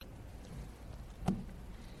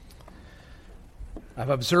I've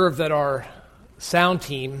observed that our sound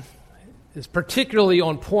team is particularly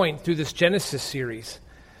on point through this Genesis series.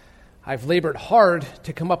 I've labored hard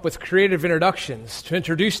to come up with creative introductions to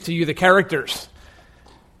introduce to you the characters,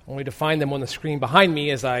 only to find them on the screen behind me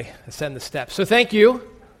as I ascend the steps. So thank you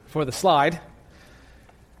for the slide.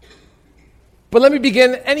 But let me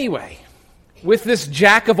begin anyway with this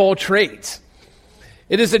jack of all trades.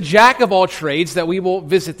 It is a jack of all trades that we will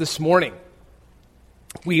visit this morning.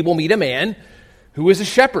 We will meet a man who is a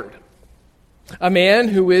shepherd, a man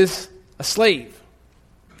who is a slave,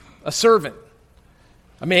 a servant,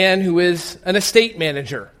 a man who is an estate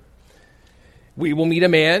manager. We will meet a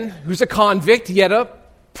man who's a convict, yet a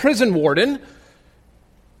prison warden,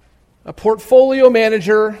 a portfolio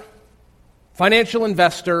manager, financial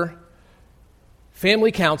investor,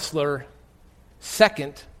 family counselor,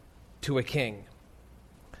 second to a king.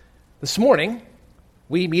 This morning,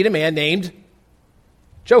 we meet a man named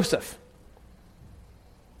Joseph.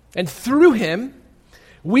 And through him,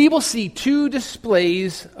 we will see two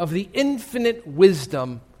displays of the infinite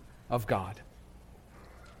wisdom of God.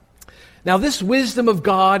 Now, this wisdom of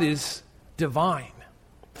God is divine.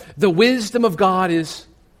 The wisdom of God is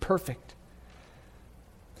perfect.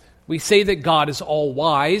 We say that God is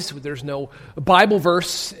all-wise. There's no Bible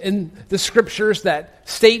verse in the Scriptures that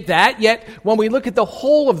state that. Yet, when we look at the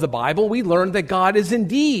whole of the Bible, we learn that God is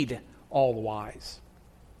indeed all-wise.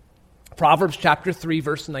 Proverbs chapter 3,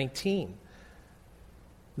 verse 19.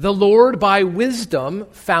 The Lord by wisdom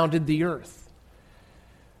founded the earth.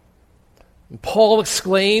 And Paul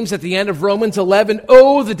exclaims at the end of Romans 11,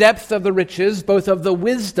 "Oh, the depth of the riches, both of the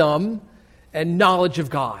wisdom and knowledge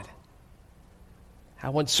of God.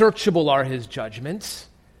 How unsearchable are his judgments,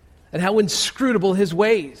 and how inscrutable his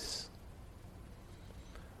ways."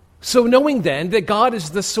 So knowing then that God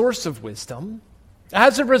is the source of wisdom,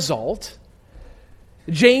 as a result,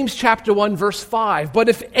 James chapter 1, verse 5, "But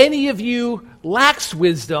if any of you lacks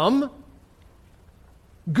wisdom,"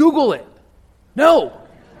 Google it. No.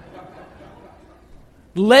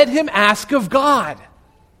 "Let him ask of God."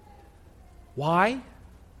 Why?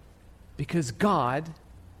 Because God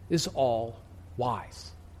is all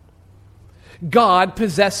wise. God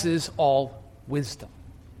possesses all wisdom.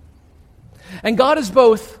 And God is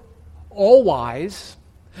both all wise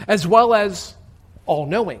as well as all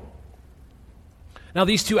knowing. Now,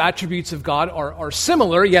 these two attributes of God are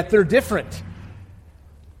similar, yet they're different.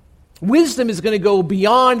 Wisdom is going to go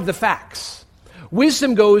beyond the facts.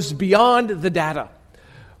 Wisdom goes beyond the data.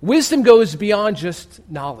 Wisdom goes beyond just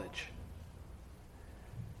knowledge.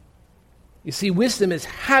 You see, wisdom is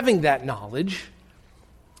having that knowledge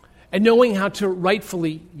and knowing how to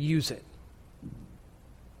rightfully use it.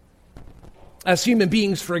 As human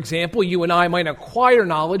beings, for example, you and I might acquire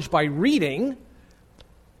knowledge by reading,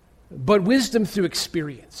 but wisdom through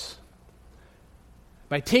experience,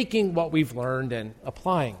 by taking what we've learned and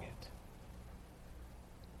applying it.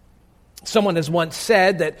 Someone has once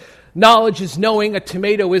said that knowledge is knowing a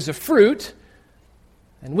tomato is a fruit,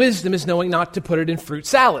 and wisdom is knowing not to put it in fruit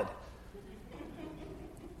salad.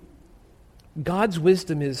 God's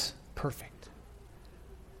wisdom is perfect,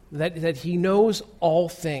 that he knows all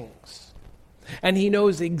things, and he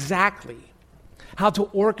knows exactly how to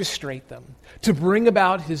orchestrate them to bring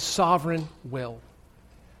about his sovereign will.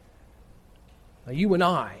 Now, you and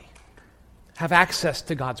I have access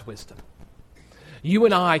to God's wisdom. You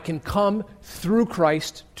and I can come through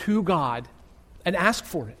Christ to God and ask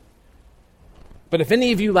for it. But if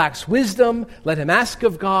any of you lacks wisdom, let him ask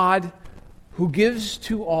of God, who gives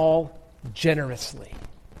to all generously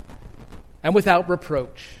and without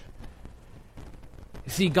reproach.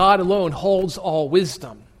 You see, God alone holds all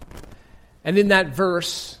wisdom. And in that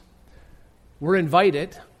verse, we're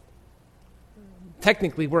invited,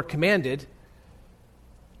 technically we're commanded,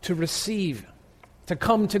 to receive, to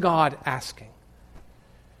come to God asking.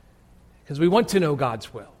 Because we want to know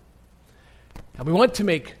God's will. And we want to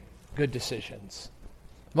make good decisions.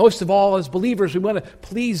 Most of all, as believers, we want to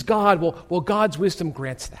please God. Well, God's wisdom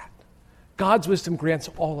grants that. God's wisdom grants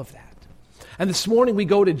all of that. And this morning we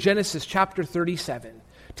go to Genesis chapter 37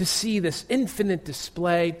 to see this infinite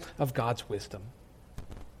display of God's wisdom.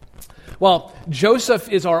 Well, Joseph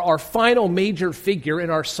is our final major figure in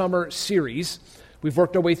our summer series. We've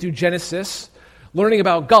worked our way through Genesis, learning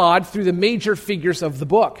about God through the major figures of the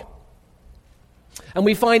book. And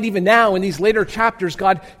we find even now in these later chapters,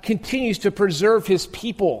 God continues to preserve his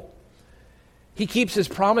people. He keeps his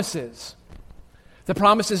promises. The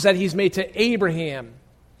promises that he's made to Abraham,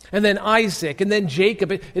 and then Isaac, and then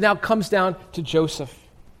Jacob. It now comes down to Joseph.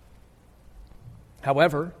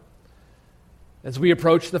 However, as we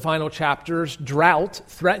approach the final chapters, drought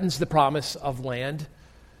threatens the promise of land.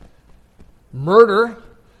 Murder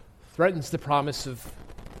threatens the promise of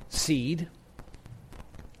seed,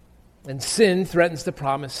 and sin threatens the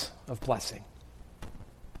promise of blessing.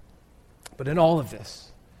 But in all of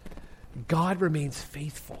this, God remains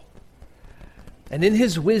faithful. And in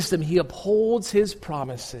his wisdom, he upholds his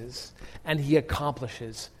promises and he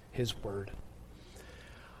accomplishes his word.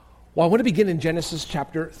 Well, I want to begin in Genesis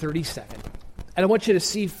chapter 37. And I want you to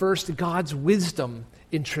see first God's wisdom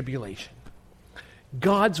in tribulation.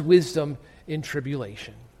 God's wisdom in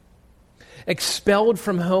tribulation. Expelled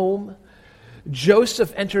from home,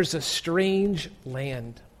 Joseph enters a strange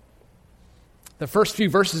land. The first few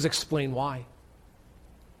verses explain why.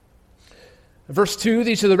 Verse 2,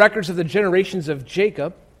 these are the records of the generations of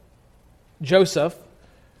Jacob. Joseph,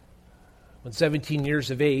 when 17 years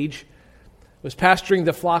of age, was pasturing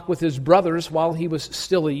the flock with his brothers while he was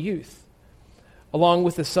still a youth, along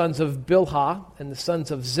with the sons of Bilhah and the sons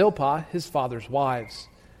of Zilpah, his father's wives.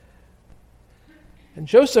 And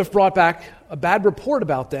Joseph brought back a bad report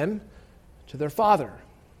about them to their father.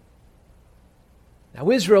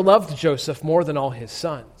 Now Israel loved Joseph more than all his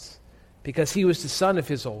sons, because he was the son of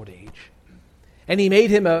his old age. And he made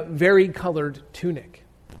him a vari-colored tunic.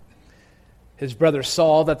 His brothers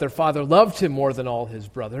saw that their father loved him more than all his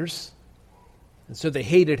brothers, and so they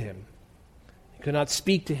hated him. They could not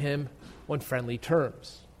speak to him on friendly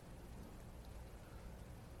terms.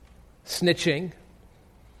 Snitching,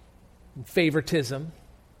 and favoritism,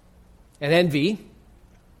 and envy,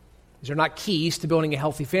 these are not keys to building a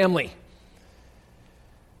healthy family.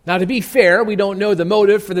 Now, to be fair, we don't know the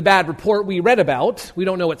motive for the bad report we read about. We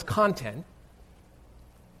don't know its content.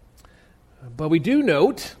 But we do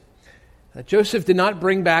note that Joseph did not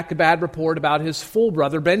bring back a bad report about his full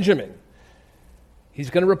brother Benjamin. He's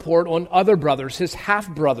going to report on other brothers, his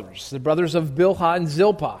half-brothers, the brothers of Bilhah and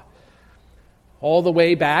Zilpah. All the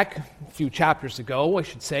way back, a few chapters ago, I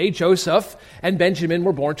should say, Joseph and Benjamin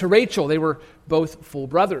were born to Rachel. They were both full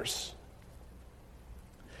brothers.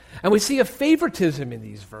 And we see a favoritism in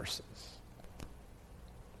these verses.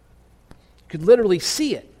 You could literally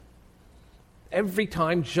see it every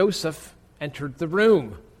time Joseph entered the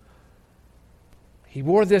room. He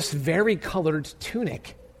wore this vari-colored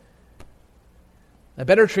tunic. A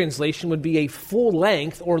better translation would be a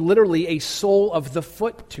full-length or literally a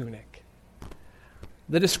sole-of-the-foot tunic.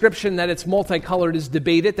 The description that it's multicolored is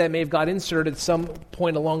debated. That may have got inserted at some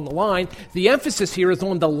point along the line. The emphasis here is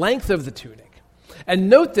on the length of the tunic. And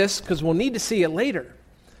note this, because we'll need to see it later.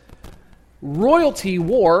 Royalty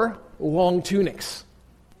wore long tunics.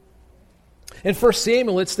 In 1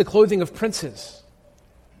 Samuel, it's the clothing of princes.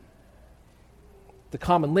 The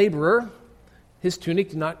common laborer, his tunic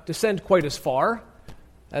did not descend quite as far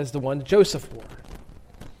as the one Joseph wore.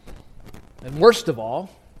 And worst of all,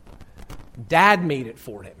 Dad made it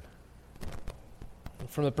for him. And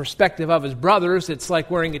from the perspective of his brothers, it's like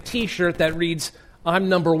wearing a t-shirt that reads, "I'm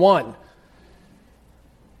number one."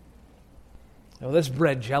 Now, this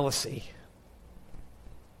bred jealousy.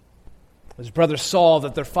 His brothers saw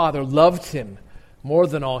that their father loved him more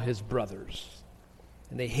than all his brothers,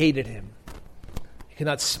 and they hated him. They could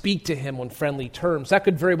not speak to him on friendly terms. That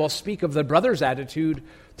could very well speak of the brothers' attitude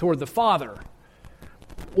toward the father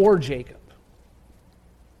or Jacob.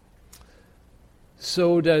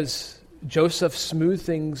 So does Joseph smooth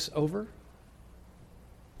things over?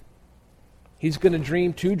 He's going to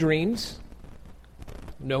dream 2 dreams.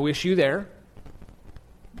 No issue there.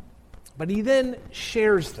 But he then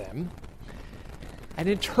shares them and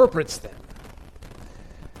interprets them,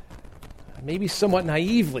 maybe somewhat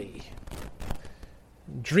naively.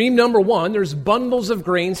 Dream number 1, there's bundles of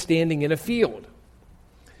grain standing in a field.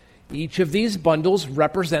 Each of these bundles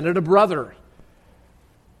represented a brother.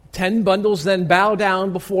 10 bundles then bow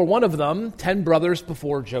down before one of them, 10 brothers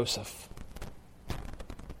before Joseph.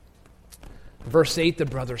 Verse 8, the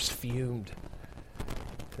brothers fumed.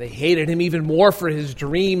 They hated him even more for his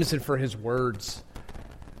dreams and for his words.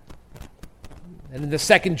 And in the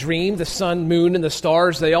second dream, the sun, moon, and the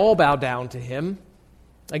stars, they all bow down to him.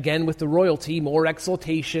 Again, with the royalty, more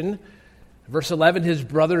exaltation. Verse 11, his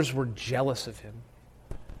brothers were jealous of him.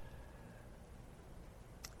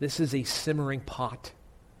 This is a simmering pot.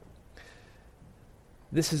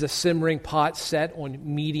 This is a simmering pot set on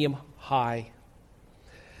medium high.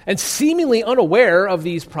 And seemingly unaware of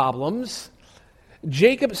these problems,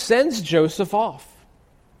 Jacob sends Joseph off.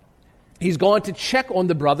 He's gone to check on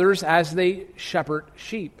the brothers as they shepherd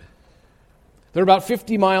sheep. They're about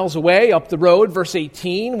 50 miles away up the road, verse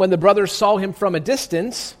 18, when the brothers saw him from a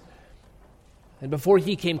distance, and before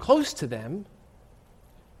he came close to them,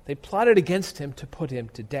 they plotted against him to put him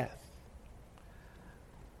to death.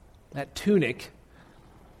 That tunic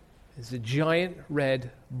is a giant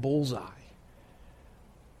red bullseye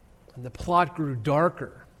And the plot grew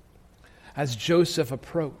darker as Joseph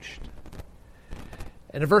approached.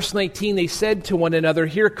 And in verse 19, they said to one another,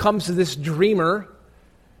 "Here comes this dreamer.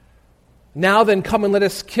 Now then, come and let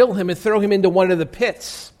us kill him and throw him into one of the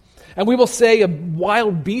pits. And we will say a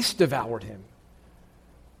wild beast devoured him.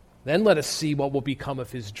 Then let us see what will become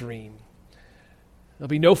of his dream. There'll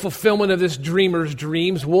be no fulfillment of this dreamer's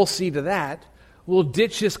dreams. We'll see to that. We'll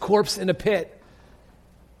ditch his corpse in a pit."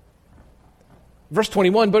 Verse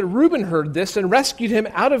 21, "But Reuben heard this and rescued him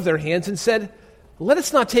out of their hands and said, 'Let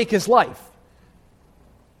us not take his life.'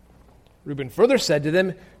 Reuben further said to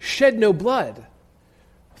them, 'Shed no blood.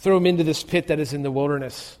 Throw him into this pit that is in the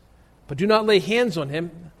wilderness. But do not lay hands on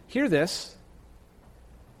him.' Hear this,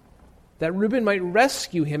 that Reuben might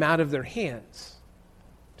rescue him out of their hands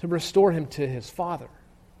to restore him to his father."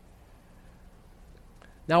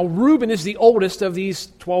 Now, Reuben is the oldest of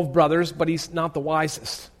these 12 brothers, but he's not the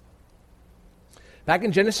wisest. Back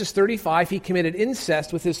in Genesis 35, he committed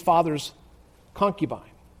incest with his father's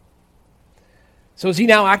concubine. So is he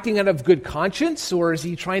now acting out of good conscience, or is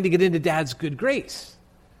he trying to get into dad's good grace?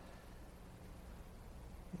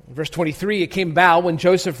 In verse 23, it came about when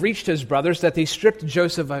Joseph reached his brothers that they stripped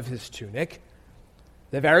Joseph of his tunic,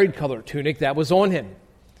 the varied-colored tunic that was on him.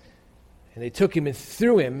 And they took him and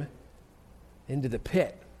threw him into the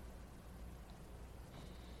pit.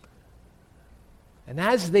 And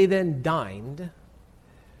as they then dined,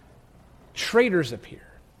 traders appear.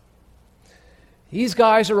 These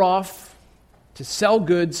guys are off to sell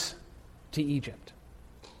goods to Egypt.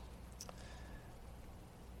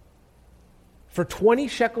 For 20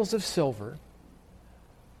 shekels of silver,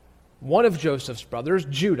 one of Joseph's brothers,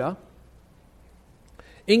 Judah,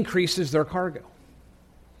 increases their cargo.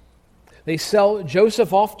 They sell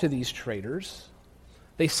Joseph off to these traders.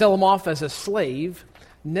 They sell him off as a slave,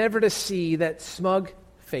 never to see that smug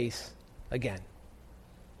face again.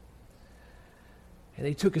 And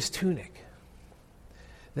they took his tunic,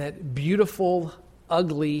 that beautiful,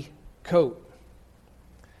 ugly coat,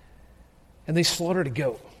 and they slaughtered a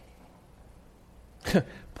goat,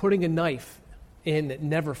 putting a knife in that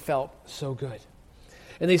never felt so good.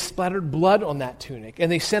 And they splattered blood on that tunic,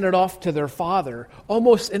 and they sent it off to their father,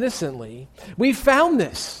 almost innocently. "We found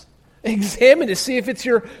this. Examine to see if it's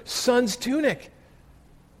your son's tunic."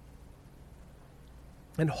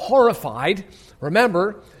 And horrified,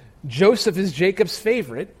 remember, Joseph is Jacob's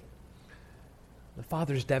favorite, the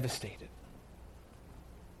father's devastated.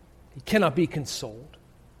 He cannot be consoled.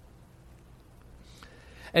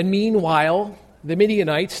 And meanwhile, the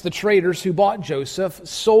Midianites, the traders who bought Joseph,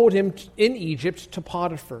 sold him in Egypt to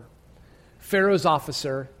Potiphar, Pharaoh's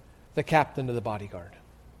officer, the captain of the bodyguard.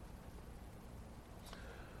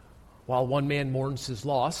 While one man mourns his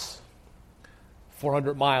loss,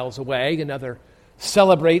 400 miles away, another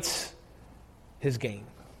celebrates his gain.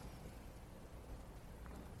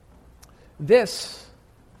 This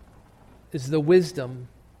is the wisdom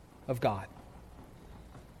of God.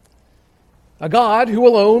 A God who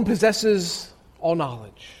alone possesses all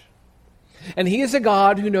knowledge. And he is a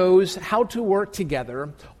God who knows how to work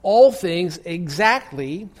together all things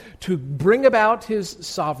exactly to bring about his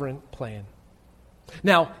sovereign plan.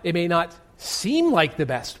 Now, it may not seem like the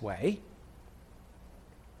best way.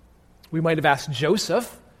 We might have asked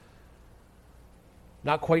Joseph,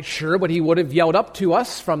 not quite sure what he would have yelled up to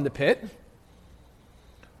us from the pit,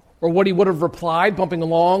 or what he would have replied bumping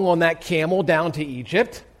along on that camel down to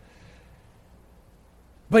Egypt.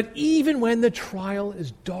 But even when the trial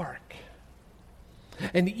is dark,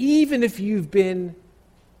 and even if you've been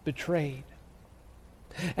betrayed,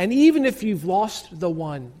 and even if you've lost the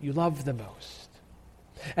one you love the most,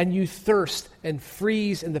 and you thirst and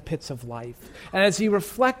freeze in the pits of life, and as you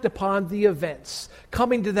reflect upon the events,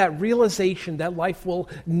 coming to that realization that life will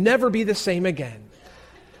never be the same again,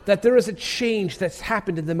 that there is a change that's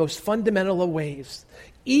happened in the most fundamental of ways,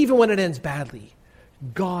 even when it ends badly,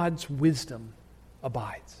 God's wisdom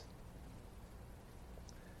abides.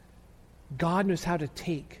 God knows how to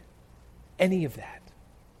take any of that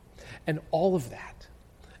and all of that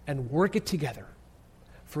and work it together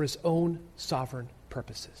for his own sovereign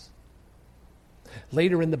purposes.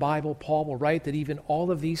 Later in the Bible, Paul will write that even all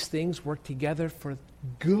of these things work together for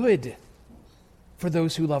good for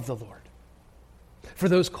those who love the Lord, for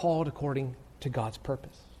those called according to God's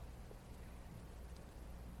purpose.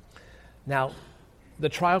 Now, the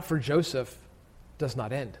trial for Joseph does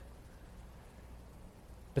not end.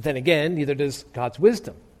 But then again, neither does God's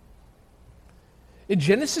wisdom. In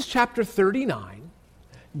Genesis chapter 39,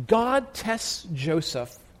 God tests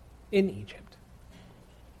Joseph in Egypt.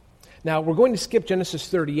 Now, we're going to skip Genesis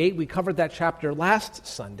 38. We covered that chapter last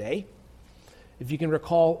Sunday. If you can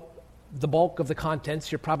recall the bulk of the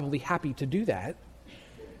contents, you're probably happy to do that.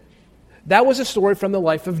 That was a story from the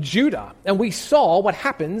life of Judah. And we saw what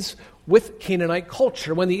happens with Canaanite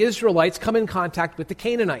culture when the Israelites come in contact with the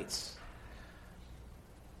Canaanites.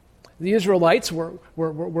 The Israelites were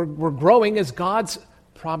growing as God's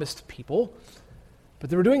promised people, but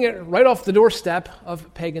they were doing it right off the doorstep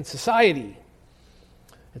of pagan society.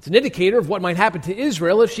 It's an indicator of what might happen to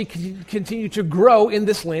Israel if she continued to grow in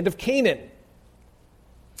this land of Canaan.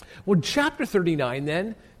 Well, chapter 39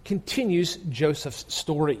 then continues Joseph's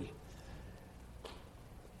story.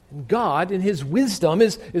 And God, in his wisdom,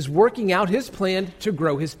 is working out his plan to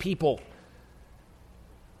grow his people.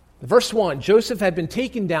 Verse 1, Joseph had been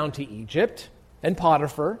taken down to Egypt, and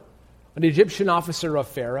Potiphar, an Egyptian officer of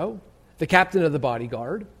Pharaoh, the captain of the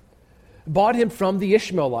bodyguard, bought him from the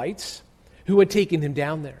Ishmaelites who had taken him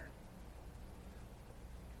down there.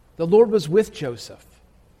 The Lord was with Joseph,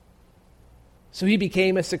 so he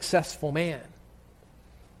became a successful man.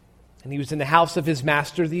 And he was in the house of his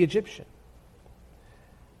master, the Egyptian.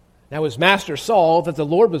 Now his master saw that the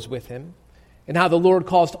Lord was with him, and how the Lord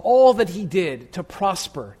caused all that he did to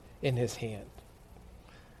prosper in his hand.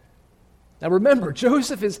 Now remember,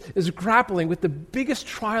 Joseph is grappling with the biggest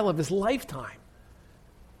trial of his lifetime.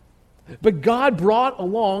 But God brought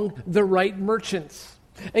along the right merchants,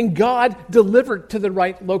 and God delivered to the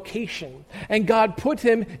right location, and God put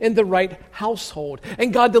him in the right household,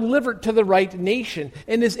 and God delivered to the right nation.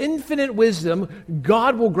 In his infinite wisdom,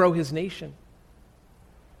 God will grow his nation,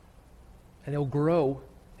 and he'll grow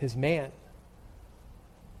his man.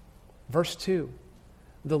 Verse 2,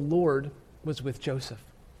 the Lord was with Joseph.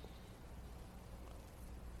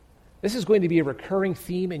 This is going to be a recurring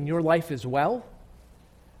theme in your life as well.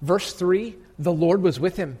 Verse 3, the Lord was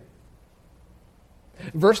with him.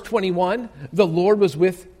 Verse 21, the Lord was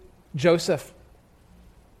with Joseph.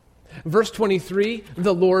 Verse 23,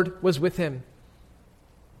 the Lord was with him.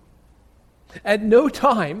 At no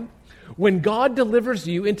time, when God delivers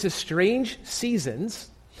you into strange seasons,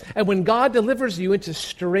 and when God delivers you into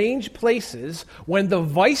strange places, when the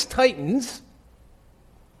vice tightens,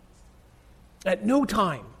 at no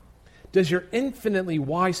time does your infinitely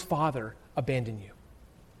wise Father abandon you.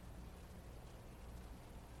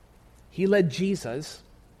 He led Jesus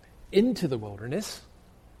into the wilderness,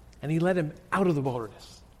 and he led him out of the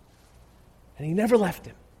wilderness. And he never left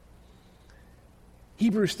him.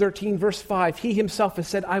 Hebrews 13, verse 5, he himself has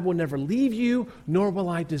said, I will never leave you, nor will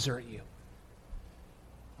I desert you.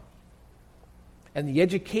 And the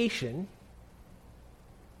education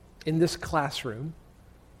in this classroom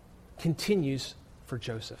continues for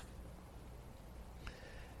Joseph.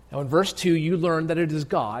 Now in verse 2, you learn that it is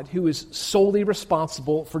God who is solely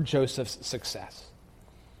responsible for Joseph's success.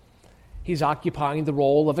 He's occupying the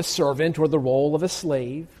role of a servant or the role of a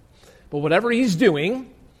slave. But whatever he's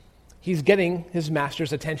doing, he's getting his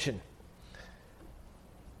master's attention.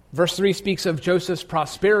 Verse 3 speaks of Joseph's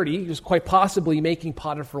prosperity. He was quite possibly making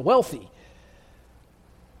Potiphar wealthy.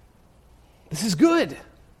 This is good.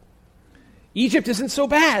 Egypt isn't so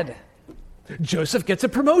bad. Joseph gets a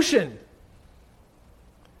promotion.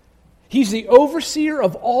 He's the overseer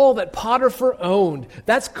of all that Potiphar owned.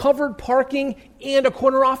 That's covered parking and a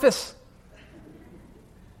corner office.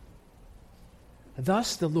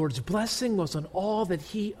 Thus, the Lord's blessing was on all that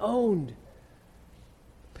he owned.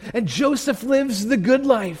 And Joseph lives the good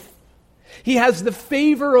life. He has the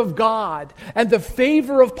favor of God and the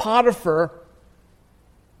favor of Potiphar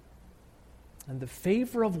and the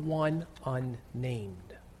favor of one unnamed.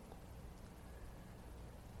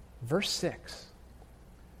 Verse 6.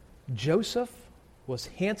 Joseph was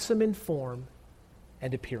handsome in form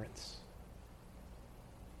and appearance.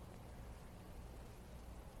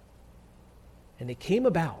 And it came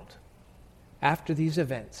about after these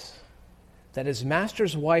events that his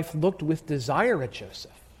master's wife looked with desire at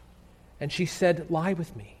Joseph, and she said, lie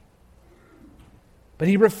with me. But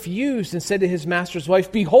he refused and said to his master's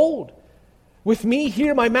wife, behold, with me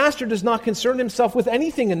here my master does not concern himself with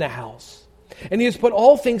anything in the house, and he has put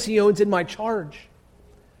all things he owns in my charge.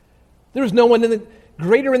 There is no one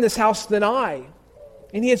greater in this house than I,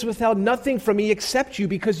 and he has withheld nothing from me except you,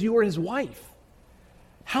 because you are his wife.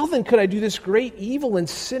 How then could I do this great evil and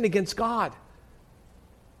sin against God?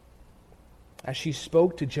 As she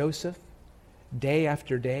spoke to Joseph day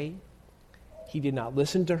after day, he did not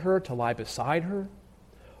listen to her to lie beside her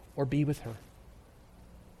or be with her.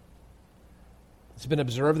 It's been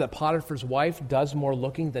observed that Potiphar's wife does more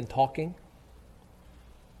looking than talking.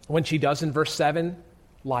 When she does in verse 7,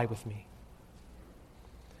 lie with me.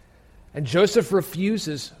 And Joseph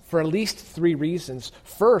refuses for at least 3 reasons.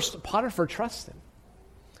 First, Potiphar trusts him.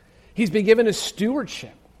 He's been given a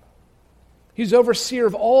stewardship. He's overseer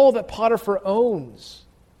of all that Potiphar owns.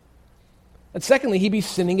 And secondly, he'd be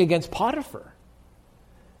sinning against Potiphar.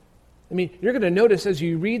 I mean, you're going to notice as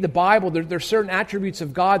you read the Bible, there are certain attributes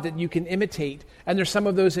of God that you can imitate, and there's some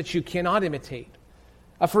of those that you cannot imitate.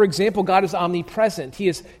 For example, God is omnipresent. He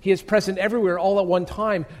is present everywhere all at one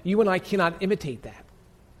time. You and I cannot imitate that.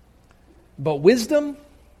 But wisdom,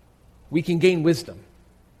 we can gain wisdom.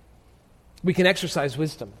 We can exercise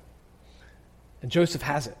wisdom. And Joseph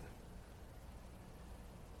has it.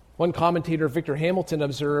 One commentator, Victor Hamilton,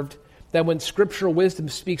 observed that when scriptural wisdom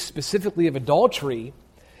speaks specifically of adultery,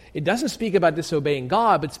 it doesn't speak about disobeying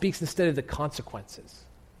God, but speaks instead of the consequences.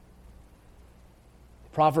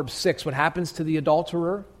 Proverbs 6, what happens to the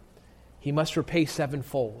adulterer? He must repay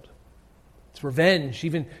sevenfold. It's revenge,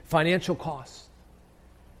 even financial costs.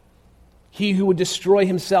 He who would destroy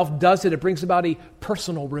himself does it. It brings about a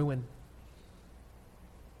personal ruin.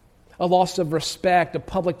 A loss of respect, a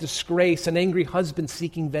public disgrace, an angry husband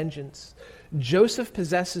seeking vengeance. Joseph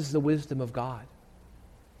possesses the wisdom of God,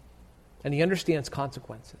 and he understands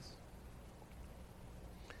consequences.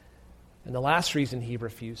 And the last reason he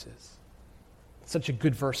refuses, such a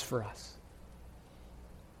good verse for us.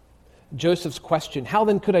 Joseph's question, how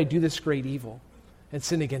then could I do this great evil and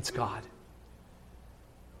sin against God?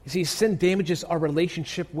 You see, sin damages our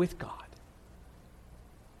relationship with God.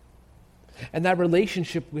 And that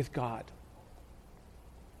relationship with God,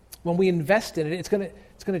 when we invest in it, it's going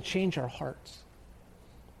to change our hearts.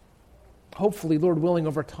 Hopefully, Lord willing,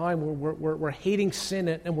 over time, we're hating sin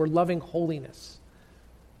and we're loving holiness.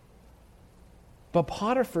 But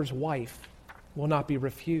Potiphar's wife will not be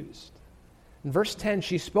refused. In verse 10,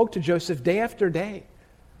 she spoke to Joseph day after day.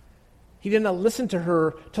 He did not listen to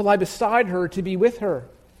her, to lie beside her, to be with her.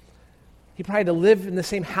 He probably had to live in the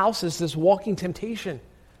same house as this walking temptation.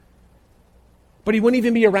 But he wouldn't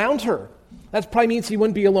even be around her. That probably means he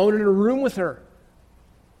wouldn't be alone in a room with her.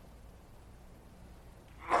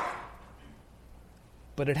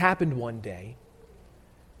 But it happened one day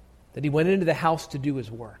that he went into the house to do his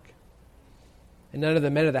work. And none of the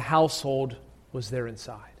men of the household was there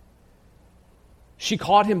inside. She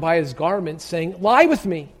caught him by his garment, saying, "Lie with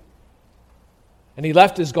me." And he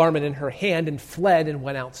left his garment in her hand and fled and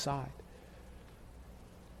went outside.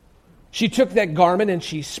 She took that garment and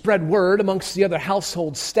she spread word amongst the other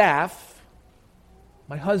household staff.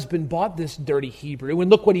 My husband bought this dirty Hebrew, and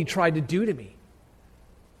look what he tried to do to me.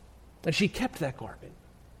 And she kept that garment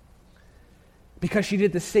because she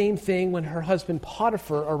did the same thing when her husband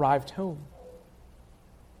Potiphar arrived home.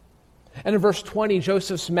 And in verse 20,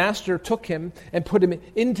 Joseph's master took him and put him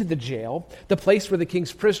into the jail, the place where the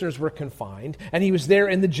king's prisoners were confined, and he was there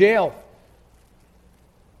in the jail.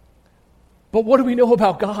 But what do we know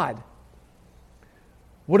about God?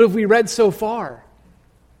 What have we read so far?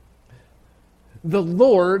 The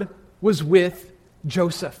Lord was with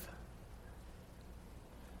Joseph.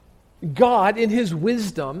 God, in his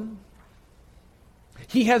wisdom,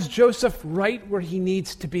 he has Joseph right where he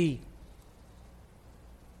needs to be.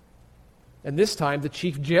 And this time, the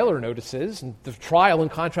chief jailer notices, and the trial, in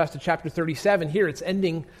contrast to chapter 37, here it's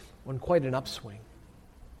ending on quite an upswing.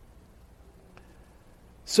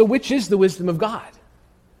 So which is the wisdom of God?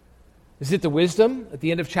 Is it the wisdom at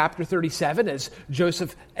the end of chapter 37 as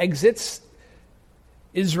Joseph exits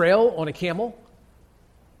Israel on a camel?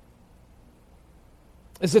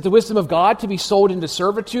 Is it the wisdom of God to be sold into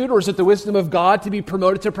servitude, or is it the wisdom of God to be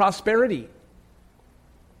promoted to prosperity?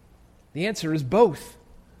 The answer is both.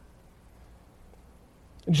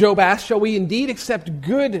 Job asked, shall we indeed accept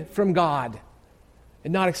good from God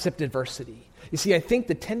and not accept adversity? You see, I think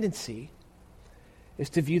the tendency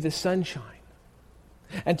is to view the sunshine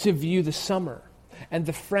and to view the summer and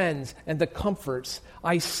the friends and the comforts.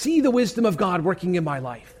 I see the wisdom of God working in my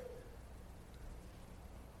life.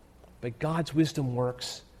 But God's wisdom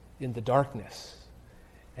works in the darkness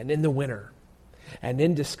and in the winter and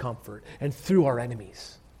in discomfort and through our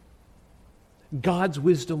enemies. God's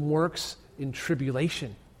wisdom works in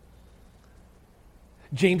tribulation.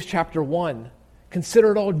 James chapter 1,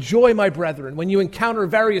 consider it all joy, my brethren, when you encounter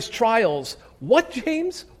various trials. What,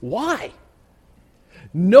 James? Why?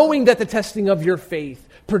 Knowing that the testing of your faith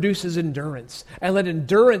produces endurance, and let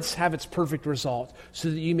endurance have its perfect result, so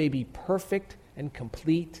that you may be perfect and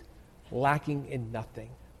complete, lacking in nothing.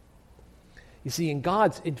 You see, in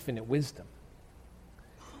God's infinite wisdom,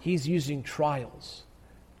 He's using trials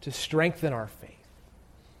to strengthen our faith.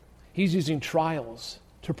 He's using trials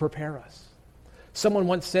to prepare us. Someone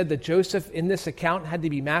once said that Joseph, in this account, had to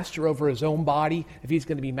be master over his own body if he's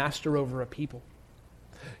going to be master over a people.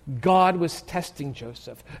 God was testing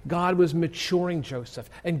Joseph. God was maturing Joseph.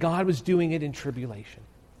 And God was doing it in tribulation.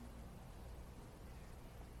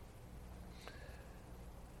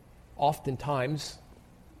 Oftentimes,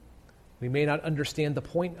 we may not understand the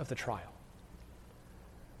point of the trial.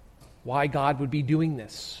 Why God would be doing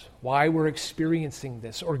this, why we're experiencing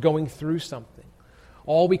this or going through something.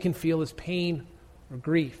 All we can feel is pain or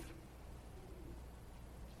grief.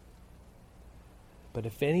 But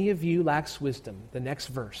if any of you lacks wisdom, the next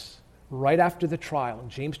verse, right after the trial, in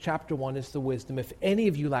James chapter 1 is the wisdom. If any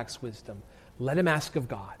of you lacks wisdom, let him ask of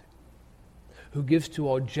God, who gives to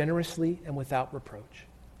all generously and without reproach.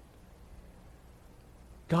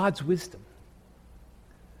 God's wisdom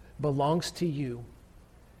belongs to you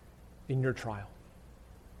in your trial.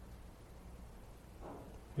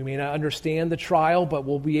 We may not understand the trial, but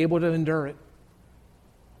we'll be able to endure it.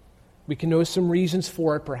 We can know some reasons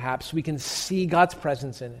for it, perhaps. We can see God's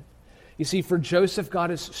presence in it. You see, for Joseph, God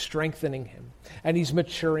is strengthening him, and he's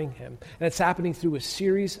maturing him. And it's happening through a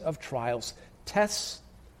series of trials, tests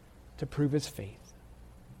to prove his faith.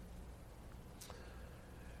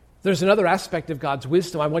 There's another aspect of God's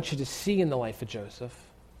wisdom I want you to see in the life of Joseph.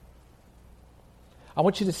 I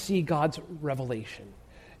want you to see God's revelation.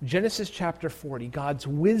 Genesis chapter 40, God's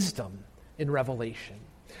wisdom in revelation.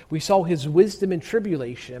 We saw his wisdom in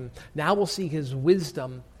tribulation. Now we'll see his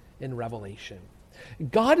wisdom in revelation.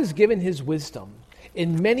 God has given his wisdom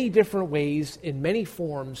in many different ways, in many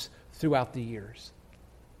forms throughout the years.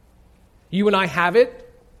 You and I have it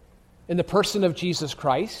in the person of Jesus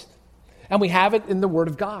Christ, and we have it in the Word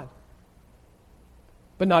of God.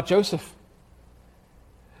 But not Joseph.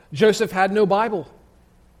 Joseph had no Bible.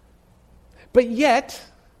 But yet,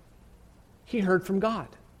 he heard from God.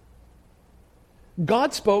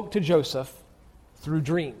 God spoke to Joseph through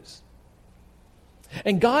dreams.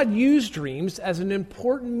 And God used dreams as an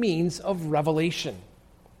important means of revelation.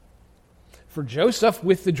 For Joseph,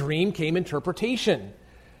 with the dream came interpretation.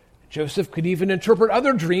 Joseph could even interpret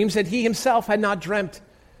other dreams that he himself had not dreamt.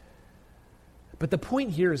 But the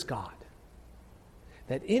point here is God.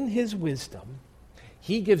 That in his wisdom,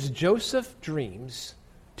 he gives Joseph dreams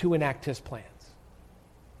to enact his plans.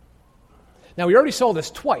 Now, we already saw this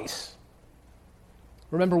twice.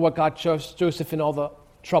 Remember what got Joseph in all the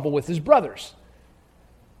trouble with his brothers.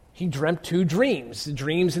 He dreamt 2 dreams. The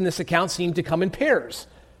dreams in this account seem to come in pairs.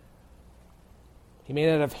 He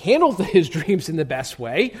may not have handled his dreams in the best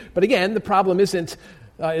way, but again, the problem isn't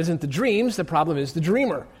the dreams, the problem is the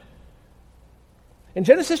dreamer. In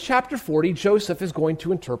Genesis chapter 40, Joseph is going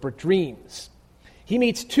to interpret dreams. He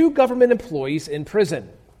meets 2 government employees in prison.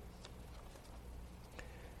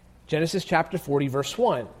 Genesis chapter 40, verse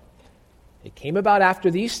 1. It came about after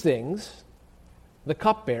these things, the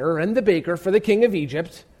cupbearer and the baker for the king of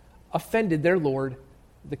Egypt offended their lord,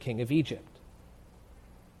 the king of Egypt.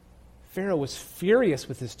 Pharaoh was furious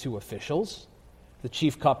with his 2 officials, the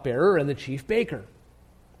chief cupbearer and the chief baker.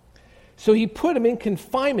 So he put him in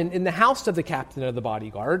confinement in the house of the captain of the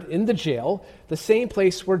bodyguard, in the jail, the same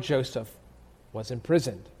place where Joseph was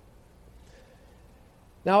imprisoned.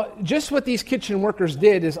 Now, just what these kitchen workers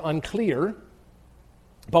did is unclear,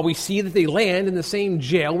 but we see that they land in the same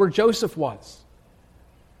jail where Joseph was.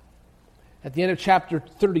 At the end of chapter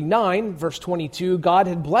 39, verse 22, God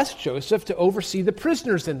had blessed Joseph to oversee the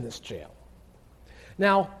prisoners in this jail.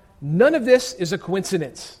 Now, none of this is a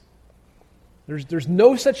coincidence. There's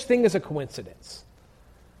no such thing as a coincidence.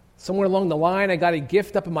 Somewhere along the line, I got a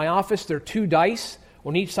gift up in my office. There are 2 dice.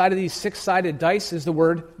 On each side of these 6-sided dice is the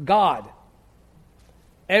word God.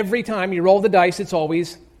 Every time you roll the dice, it's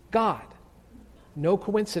always God. No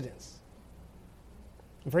coincidence.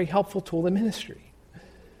 A very helpful tool in ministry.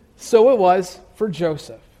 So it was for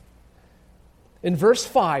Joseph. In verse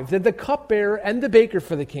 5, that the cupbearer and the baker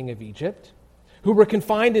for the king of Egypt, who were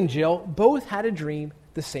confined in jail, both had a dream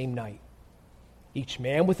the same night. Each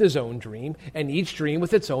man with his own dream, and each dream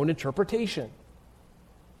with its own interpretation.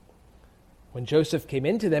 When Joseph came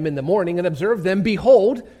into them in the morning and observed them,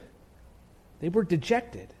 behold, they were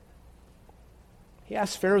dejected. He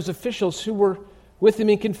asked Pharaoh's officials who were with him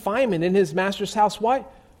in confinement in his master's house, why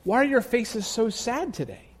are your faces so sad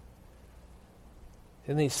today?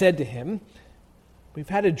 And they said to him, we've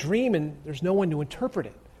had a dream and there's no one to interpret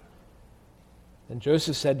it. Then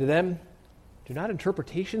Joseph said to them, do not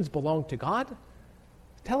interpretations belong to God?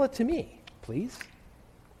 Tell it to me, please.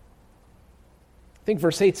 I think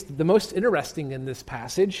verse 8 is the most interesting in this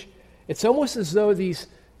passage. It's almost as though these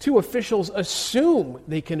 2 officials assume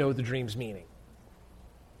they can know the dream's meaning.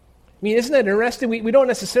 I mean, isn't that interesting? We don't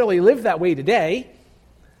necessarily live that way today.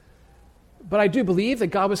 But I do believe that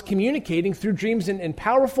God was communicating through dreams in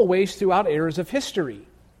powerful ways throughout eras of history.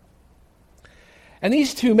 And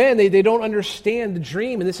these 2 men, they don't understand the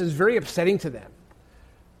dream, and this is very upsetting to them.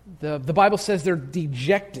 The Bible says they're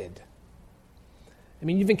dejected. I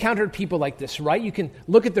mean, you've encountered people like this, right? You can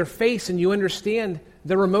look at their face and you understand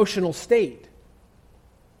their emotional state.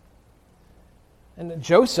 And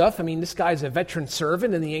Joseph, I mean, this guy's a veteran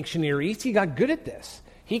servant in the ancient Near East. He got good at this.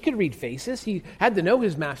 He could read faces. He had to know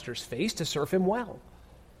his master's face to serve him well.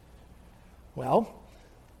 Well,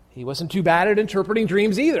 he wasn't too bad at interpreting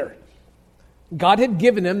dreams either. God had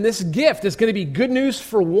given him this gift. It's going to be good news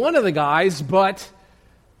for one of the guys, but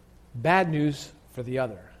bad news for the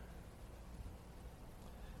other.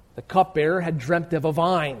 The cupbearer had dreamt of a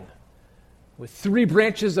vine with 3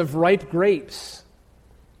 branches of ripe grapes.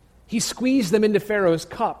 He squeezed them into Pharaoh's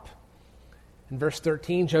cup. In verse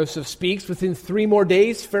 13, Joseph speaks, within 3 more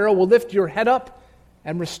days, Pharaoh will lift your head up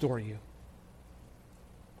and restore you.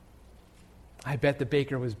 I bet the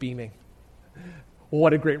baker was beaming.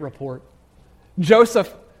 What a great report.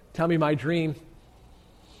 Joseph, tell me my dream.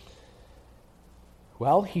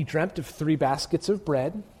 Well, he dreamt of 3 baskets of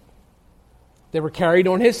bread. They were carried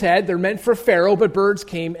on his head. They're meant for Pharaoh, but birds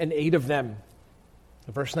came and ate of them.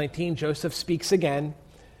 In verse 19, Joseph speaks again.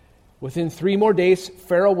 Within 3 more days,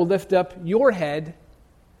 Pharaoh will lift up your head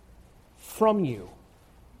from you.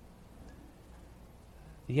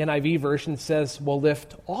 The NIV version says, will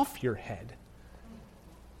lift off your head.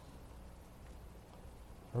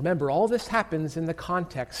 Remember, all this happens in the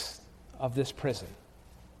context of this prison.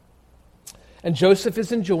 And Joseph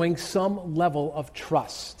is enjoying some level of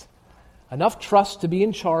trust. Enough trust to be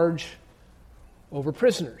in charge over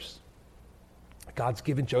prisoners. God's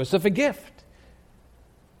given Joseph a gift.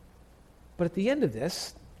 But at the end of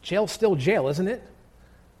this, jail's still jail, isn't it?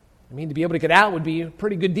 I mean, to be able to get out would be a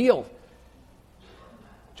pretty good deal.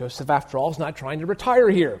 Joseph, after all, is not trying to retire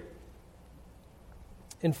here.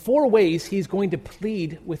 In 4 ways, he's going to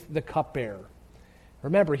plead with the cupbearer.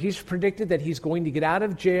 Remember, he's predicted that he's going to get out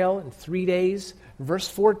of jail in 3 days. Verse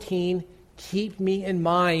 14, keep me in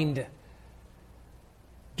mind.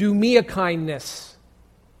 Do me a kindness.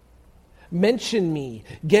 Mention me.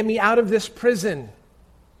 Get me out of this prison.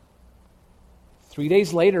 3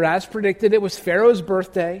 days later, as predicted, it was Pharaoh's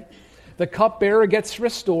birthday. The cupbearer gets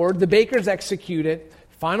restored. The baker's executed.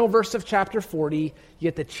 Final verse of chapter 40,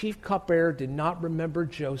 yet the chief cupbearer did not remember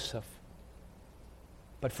Joseph,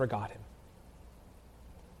 but forgot him.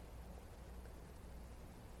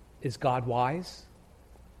 Is God wise?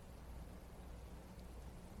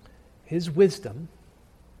 His wisdom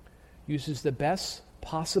uses the best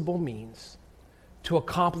possible means to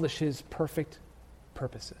accomplish his perfect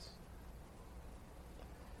purposes.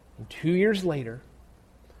 And 2 years later,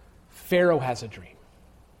 Pharaoh has a dream.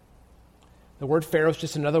 The word Pharaoh is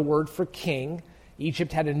just another word for king.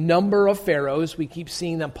 Egypt had a number of pharaohs. We keep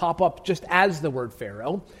seeing them pop up just as the word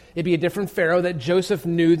Pharaoh. It'd be a different Pharaoh that Joseph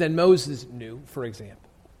knew than Moses knew, for example.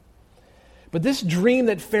 But this dream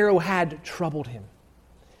that Pharaoh had troubled him.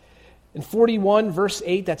 In 41 verse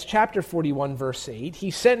 8, that's chapter 41 verse 8,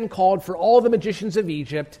 he sent and called for all the magicians of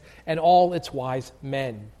Egypt and all its wise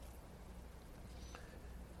men.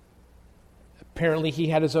 Apparently he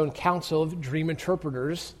had his own council of dream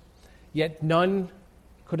interpreters, yet none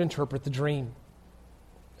could interpret the dream.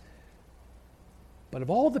 But of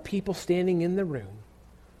all the people standing in the room,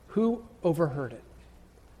 who overheard it?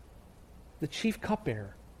 The chief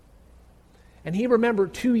cupbearer. And he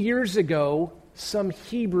remembered 2 years ago some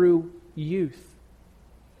Hebrew youth.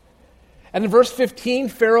 And in verse 15,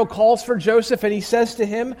 Pharaoh calls for Joseph and he says to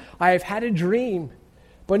him, I have had a dream,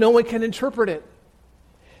 but no one can interpret it.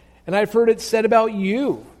 And I've heard it said about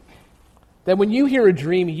you that when you hear a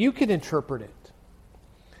dream, you can interpret it.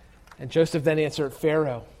 And Joseph then answered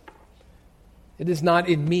Pharaoh, it is not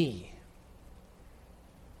in me,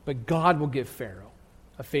 but God will give Pharaoh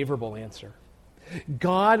a favorable answer.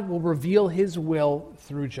 God will reveal his will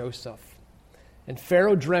through Joseph. And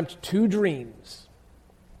Pharaoh dreamt 2 dreams.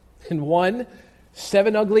 In one,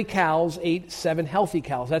 7 ugly cows ate 7 healthy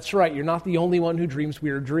cows. That's right, you're not the only one who dreams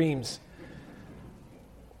weird dreams.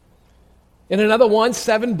 In another one,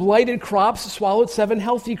 7 blighted crops swallowed 7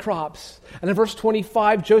 healthy crops. And in verse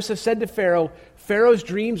 25, Joseph said to Pharaoh, Pharaoh's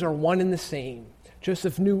dreams are one and the same.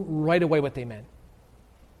 Joseph knew right away what they meant.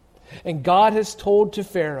 And God has told to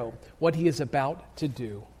Pharaoh what he is about to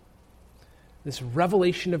do. This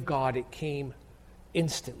revelation of God, it came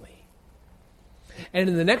instantly. And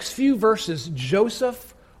in the next few verses,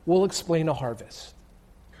 Joseph will explain a harvest.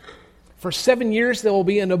 For 7 years, there will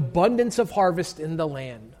be an abundance of harvest in the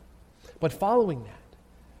land. But following that,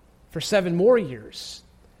 for 7 more years,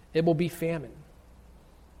 it will be famine.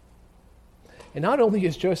 And not only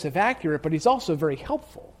is Joseph accurate, but he's also very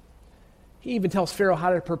helpful. He even tells Pharaoh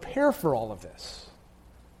how to prepare for all of this.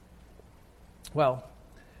 Well,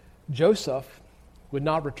 Joseph would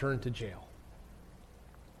not return to jail.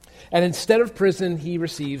 And instead of prison, he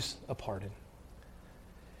receives a pardon.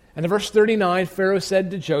 And in verse 39, Pharaoh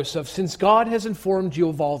said to Joseph, "Since God has informed you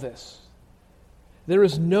of all this, there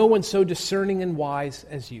is no one so discerning and wise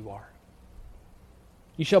as you are.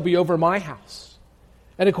 You shall be over my house,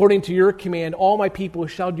 and according to your command, all my people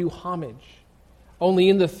shall do homage. Only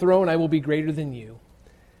in the throne I will be greater than you."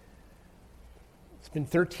 It's been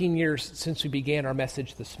 13 years since we began our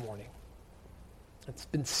message this morning. It's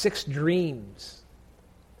been 6 dreams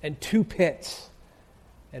and 2 pits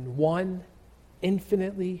and 1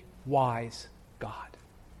 infinitely wise God.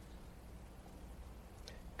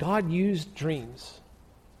 God used dreams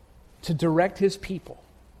to direct his people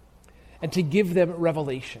and to give them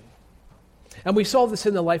revelation. And we saw this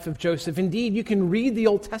in the life of Joseph. Indeed, you can read the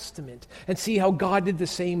Old Testament and see how God did the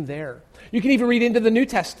same there. You can even read into the New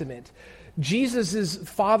Testament. Jesus'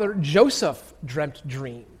 father, Joseph, dreamt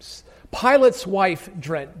dreams. Pilate's wife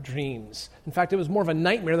dreamt dreams. In fact, it was more of a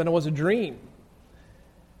nightmare than it was a dream.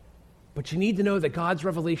 But you need to know that God's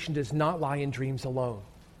revelation does not lie in dreams alone.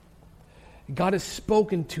 God has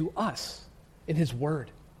spoken to us in his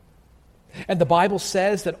word. And the Bible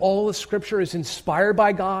says that all the Scripture is inspired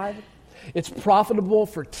by God. It's profitable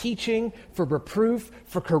for teaching, for reproof,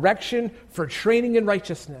 for correction, for training in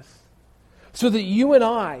righteousness. So that you and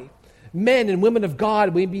I, men and women of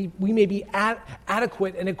God, we may be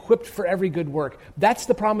adequate and equipped for every good work. That's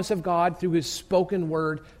the promise of God through his spoken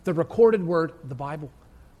word, the recorded word, the Bible.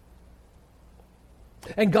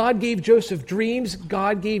 And God gave Joseph dreams.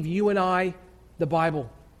 God gave you and I the Bible.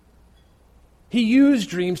 He used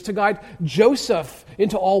dreams to guide Joseph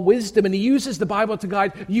into all wisdom, and he uses the Bible to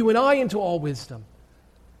guide you and I into all wisdom.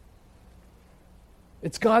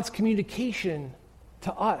 It's God's communication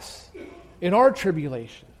to us in our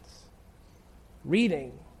tribulations,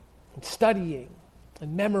 reading and studying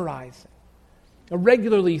and memorizing, and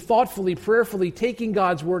regularly, thoughtfully, prayerfully taking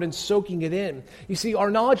God's word and soaking it in. You see, our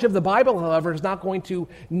knowledge of the Bible, however, is not going to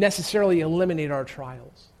necessarily eliminate our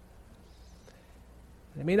trials.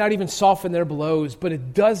 It may not even soften their blows, but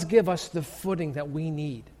it does give us the footing that we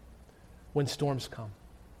need when storms come.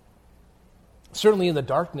 Certainly in the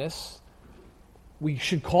darkness, we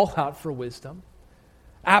should call out for wisdom.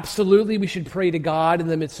 Absolutely, we should pray to God in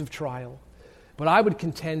the midst of trial. But I would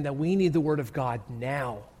contend that we need the word of God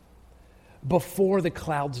now, before the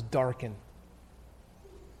clouds darken.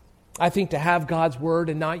 I think to have God's word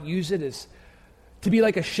and not use it is to be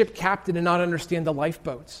like a ship captain and not understand the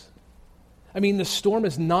lifeboats. I mean, the storm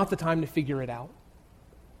is not the time to figure it out.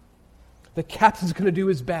 The captain's going to do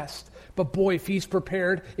his best, but boy, if he's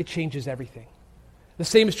prepared, it changes everything. The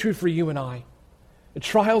same is true for you and I. The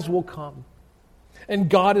trials will come, and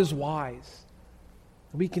God is wise.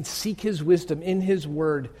 We can seek his wisdom in his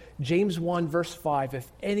word. James 1, verse 5,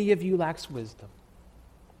 if any of you lacks wisdom,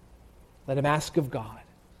 let him ask of God,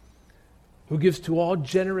 who gives to all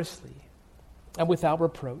generously and without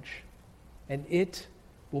reproach, and it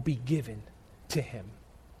will be given to him.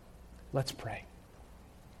 Let's pray.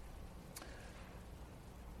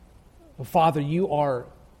 Well, Father, you are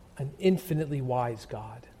an infinitely wise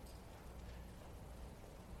God,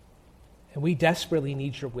 and we desperately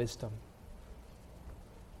need your wisdom.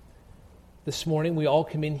 This morning, we all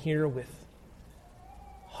come in here with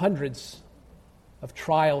hundreds of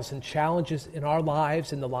trials and challenges in our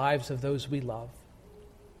lives and the lives of those we love.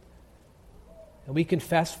 And we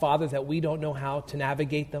confess, Father, that we don't know how to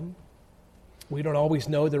navigate them. We don't always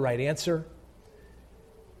know the right answer.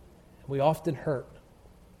 We often hurt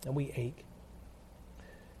and we ache.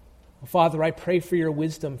 Well, Father, I pray for your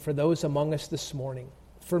wisdom for those among us this morning,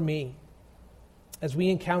 for me, as we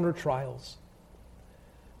encounter trials.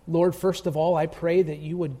 Lord, first of all, I pray that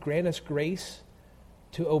you would grant us grace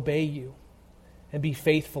to obey you and be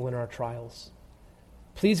faithful in our trials.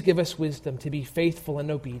 Please give us wisdom to be faithful and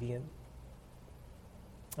obedient.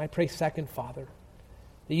 I pray second, Father,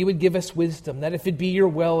 that you would give us wisdom, that if it be your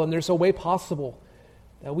will and there's a way possible,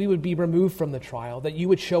 that we would be removed from the trial, that you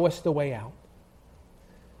would show us the way out.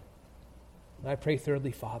 And I pray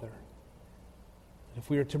thirdly, Father, that if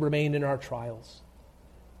we are to remain in our trials,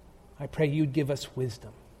 I pray you'd give us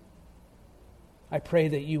wisdom. I pray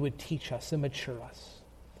that you would teach us and mature us,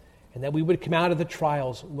 and that we would come out of the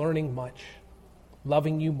trials learning much,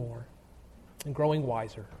 loving you more, and growing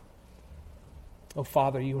wiser. Oh,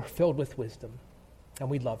 Father, you are filled with wisdom, and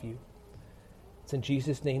we love you. It's in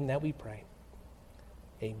Jesus' name that we pray.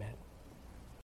 Amen.